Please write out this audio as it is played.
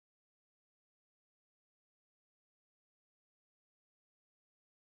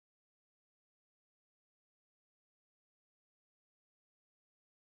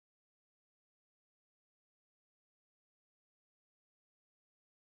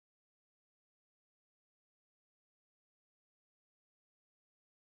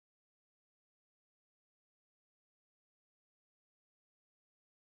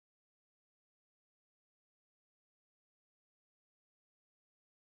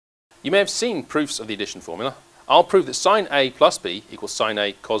You may have seen proofs of the addition formula. I'll prove that sine A plus B equals sine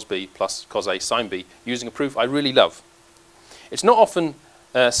A cos B plus cos A sine B using a proof I really love. It's not often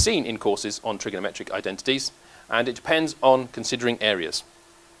seen in courses on trigonometric identities, and it depends on considering areas.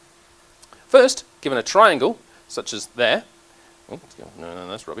 First, given a triangle, such as there, no,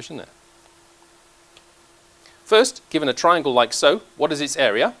 that's rubbish, isn't it? First, given a triangle like so, what is its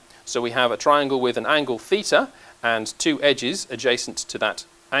area? So we have a triangle with an angle theta and two edges adjacent to that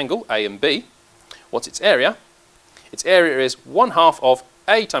angle, A and B. What's its area? Its area is 1/2 of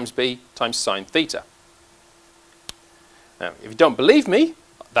A times B times sine theta. Now, if you don't believe me,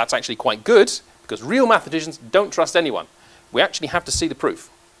 that's actually quite good, because real mathematicians don't trust anyone. We actually have to see the proof.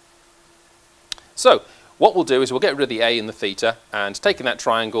 So, what we'll do is we'll get rid of the A and the theta, and taking that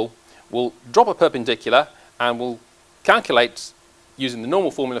triangle, we'll drop a perpendicular, and we'll calculate, using the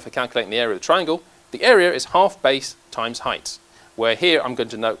normal formula for calculating the area of the triangle. The area is half base times height, where here I'm going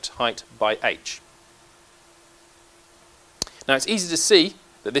to note height by h. Now, it's easy to see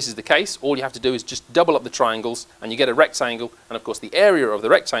that this is the case. All you have to do is just double up the triangles and you get a rectangle, and of course the area of the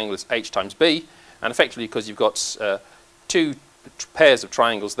rectangle is h times b, and effectively because you've got two pairs of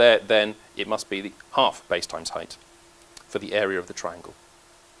triangles there, then it must be the half base times height for the area of the triangle.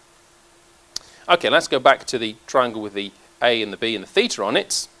 Okay, let's go back to the triangle with the a and the b and the theta on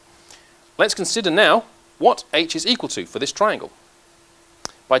it. Let's consider now what h is equal to for this triangle.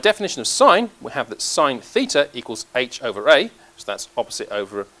 By definition of sine, we have that sine theta equals h over a, so that's opposite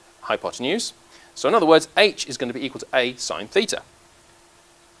over hypotenuse. So in other words, h is going to be equal to a sine theta.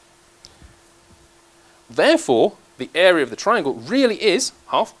 Therefore, the area of the triangle really is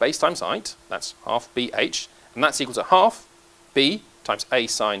half base times height, that's half bh, and that's equal to half b times a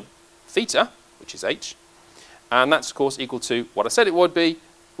sine theta, which is h, and that's of course equal to what I said it would be,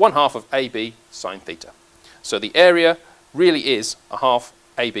 1/2 of ab sine theta. So the area really is a half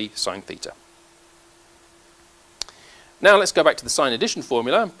ab sine theta. Now let's go back to the sine addition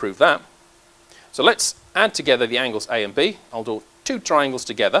formula and prove that. So let's add together the angles A and B. I'll draw two triangles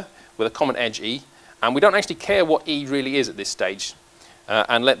together with a common edge E, and we don't actually care what E really is at this stage,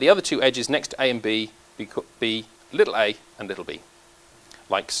 and let the other two edges next to A and B be little a and little b,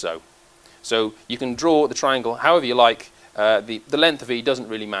 like so. So you can draw the triangle however you like. The length of E doesn't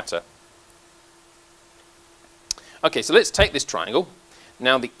really matter. Okay, so let's take this triangle.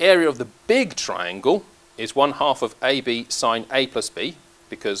 Now the area of the big triangle is 1/2 of AB sine A plus B,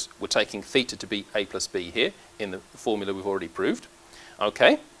 because we're taking theta to be A plus B here in the formula we've already proved.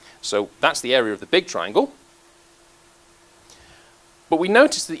 Okay, so that's the area of the big triangle. But we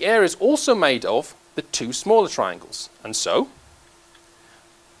notice the area is also made of the two smaller triangles, and so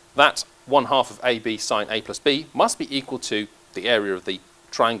that 1/2 of AB sine A plus B must be equal to the area of the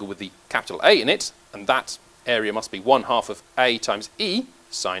triangle with the capital A in it, and that area must be 1/2 of A times E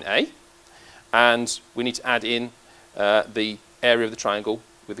sine A, and we need to add in the area of the triangle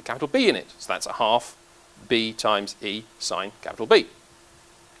with the capital B in it, so that's a half B times E sine capital B.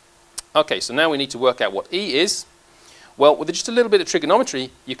 Okay, so now we need to work out what E is. Well, with just a little bit of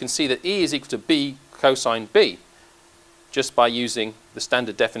trigonometry, you can see that E is equal to B cosine B, just by using the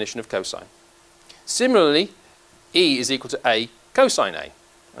standard definition of cosine. Similarly, E is equal to A cosine A.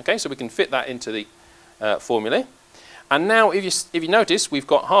 Okay, so we can fit that into the formula. And now, if you notice, we've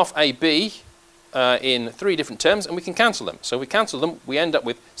got half AB in three different terms, and we can cancel them. So if we cancel them, we end up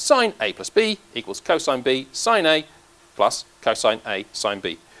with sine A plus B equals cosine B sine A plus cosine A sine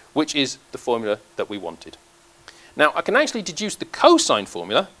B, which is the formula that we wanted. Now, I can actually deduce the cosine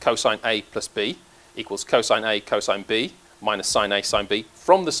formula, cosine A plus B equals cosine A cosine B minus sine A sine B,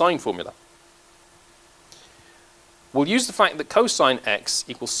 from the sine formula. We'll use the fact that cosine x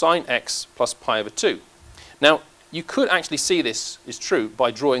equals sine x plus pi over 2. Now, you could actually see this is true by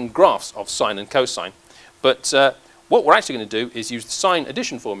drawing graphs of sine and cosine, but what we're actually going to do is use the sine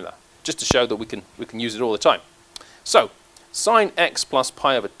addition formula, just to show that we can use it all the time. So, sine x plus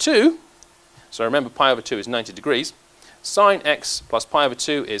pi over 2, so remember pi over 2 is 90 degrees, sine x plus pi over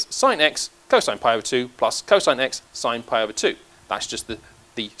 2 is sine x cosine pi over 2 plus cosine x sine pi over 2. That's just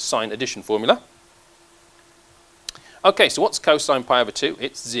the sine addition formula. Okay, so what's cosine pi over 2?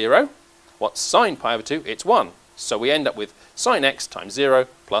 It's 0. What's sine pi over 2? It's 1. So we end up with sine x times 0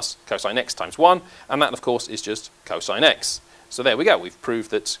 plus cosine x times 1, and that of course is just cosine x. So there we go, we've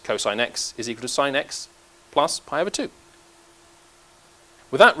proved that cosine x is equal to sine x plus pi over 2.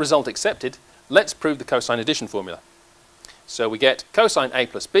 With that result accepted, let's prove the cosine addition formula. So we get cosine A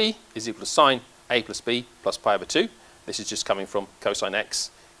plus B is equal to sine A plus B plus pi over 2. This is just coming from cosine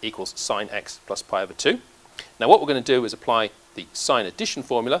x equals sine x plus pi over 2. Now what we're going to do is apply the sine addition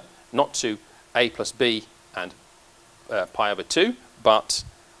formula, not to A plus B and pi over 2, but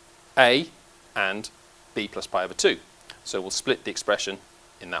a and b plus pi over 2. So we'll split the expression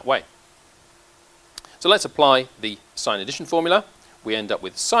in that way. So let's apply the sine addition formula. We end up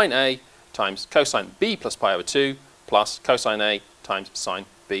with sine a times cosine b plus pi over 2 plus cosine a times sine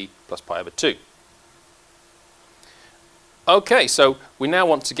b plus pi over 2. Okay, so we now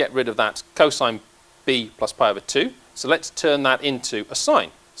want to get rid of that cosine b plus pi over 2. So let's turn that into a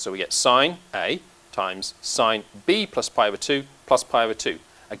sine. So we get sine a times sine b plus pi over 2 plus pi over 2.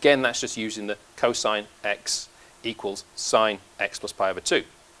 Again, that's just using the cosine x equals sine x plus pi over 2.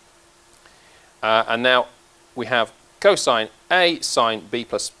 And now we have cosine a sine b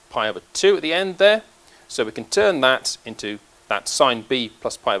plus pi over 2 at the end there. So we can turn that into that sine b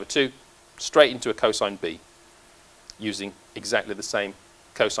plus pi over 2 straight into a cosine b using exactly the same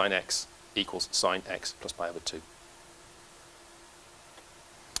cosine x equals sine x plus pi over 2.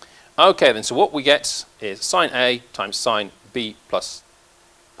 Okay then, so what we get is sine a times sine b plus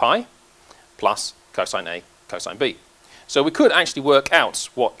pi plus cosine a cosine b. So we could actually work out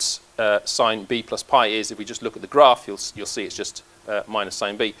what sine b plus pi is. If we just look at the graph, you'll see it's just minus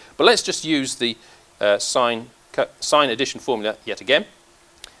sine b. But let's just use the sine addition formula yet again.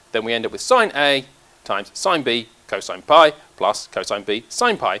 Then we end up with sine a times sine b cosine pi plus cosine b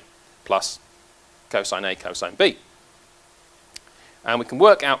sine pi plus cosine a cosine b. And we can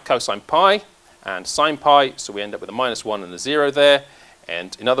work out cosine pi and sine pi, so we end up with a minus 1 and a 0 there.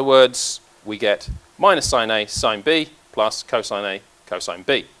 And in other words, we get minus sine a sine b plus cosine a cosine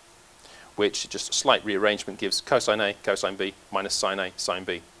b, which just a slight rearrangement gives cosine a cosine b minus sine a sine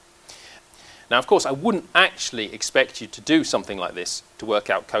b. Now, of course, I wouldn't actually expect you to do something like this to work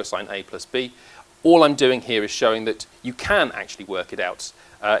out cosine a plus b. All I'm doing here is showing that you can actually work it out.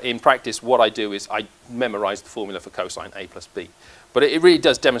 In practice, what I do is I memorize the formula for cosine a plus b. But it really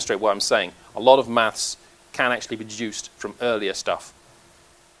does demonstrate what I'm saying. A lot of maths can actually be deduced from earlier stuff.